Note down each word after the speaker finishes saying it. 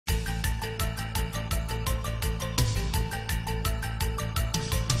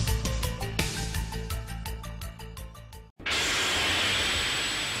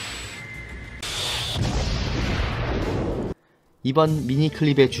이번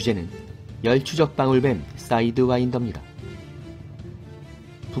미니클립의 주제는 열추적 방울뱀 사이드와인더입니다.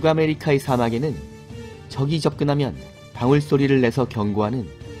 북아메리카의 사막에는 적이 접근하면 방울 소리를 내서 경고하는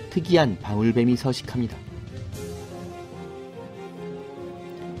특이한 방울뱀이 서식합니다.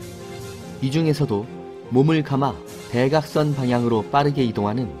 이 중에서도 몸을 감아 대각선 방향으로 빠르게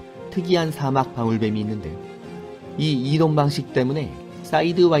이동하는 특이한 사막 방울뱀이 있는데, 이 이동 방식 때문에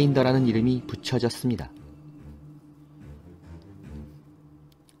사이드와인더라는 이름이 붙여졌습니다.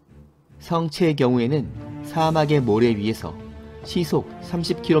 성체의 경우에는 사막의 모래 위에서 시속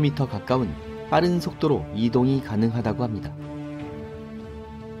 30km 가까운 빠른 속도로 이동이 가능하다고 합니다.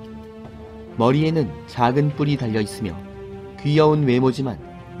 머리에는 작은 뿔이 달려 있으며 귀여운 외모지만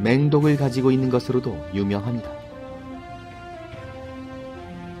맹독을 가지고 있는 것으로도 유명합니다.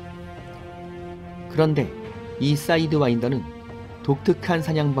 그런데 이 사이드와인더는 독특한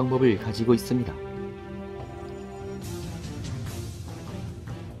사냥 방법을 가지고 있습니다.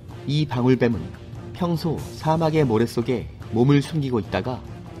 이 방울뱀은 평소 사막의 모래 속에 몸을 숨기고 있다가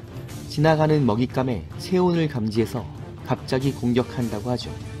지나가는 먹잇감의 체온을 감지해서 갑자기 공격한다고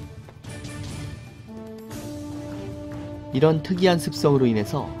하죠. 이런 특이한 습성으로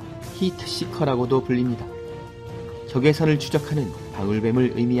인해서 히트시커라고도 불립니다. 적외선을 추적하는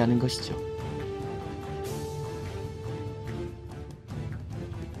방울뱀을 의미하는 것이죠.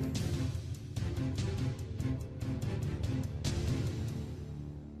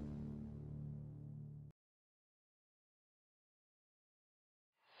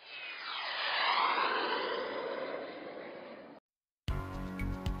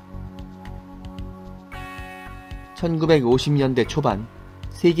 (1950년대) 초반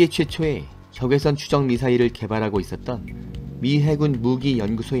세계 최초의 적외선 추적 미사일을 개발하고 있었던 미 해군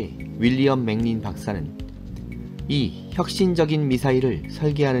무기연구소의 윌리엄 맥린 박사는 이 혁신적인 미사일을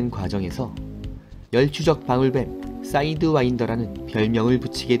설계하는 과정에서 열추적 방울뱀 사이드와인더라는 별명을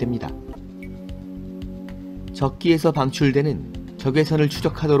붙이게 됩니다. 적기에서 방출되는 적외선을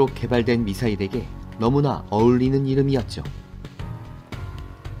추적하도록 개발된 미사일에게 너무나 어울리는 이름이었죠.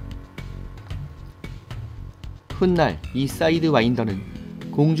 훗날 이 사이드와인더는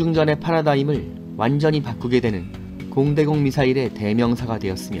공중전의 파라다임을 완전히 바꾸게 되는 공대공 미사일의 대명사가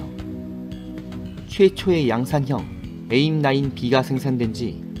되었으며, 최초의 양산형 AIM-9B가 생산된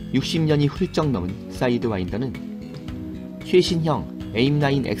지 60년이 훌쩍 넘은 사이드와인더는 최신형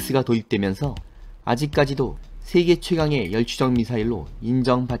AIM-9X가 도입되면서 아직까지도 세계 최강의 열추적 미사일로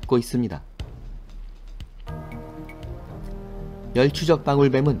인정받고 있습니다. 열추적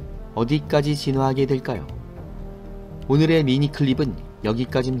방울뱀은 어디까지 진화하게 될까요? 오늘의 미니클립은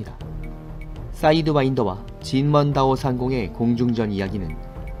여기까지입니다. 사이드와인더와 진먼다오 상공의 공중전 이야기는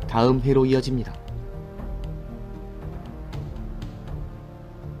다음 회로 이어집니다.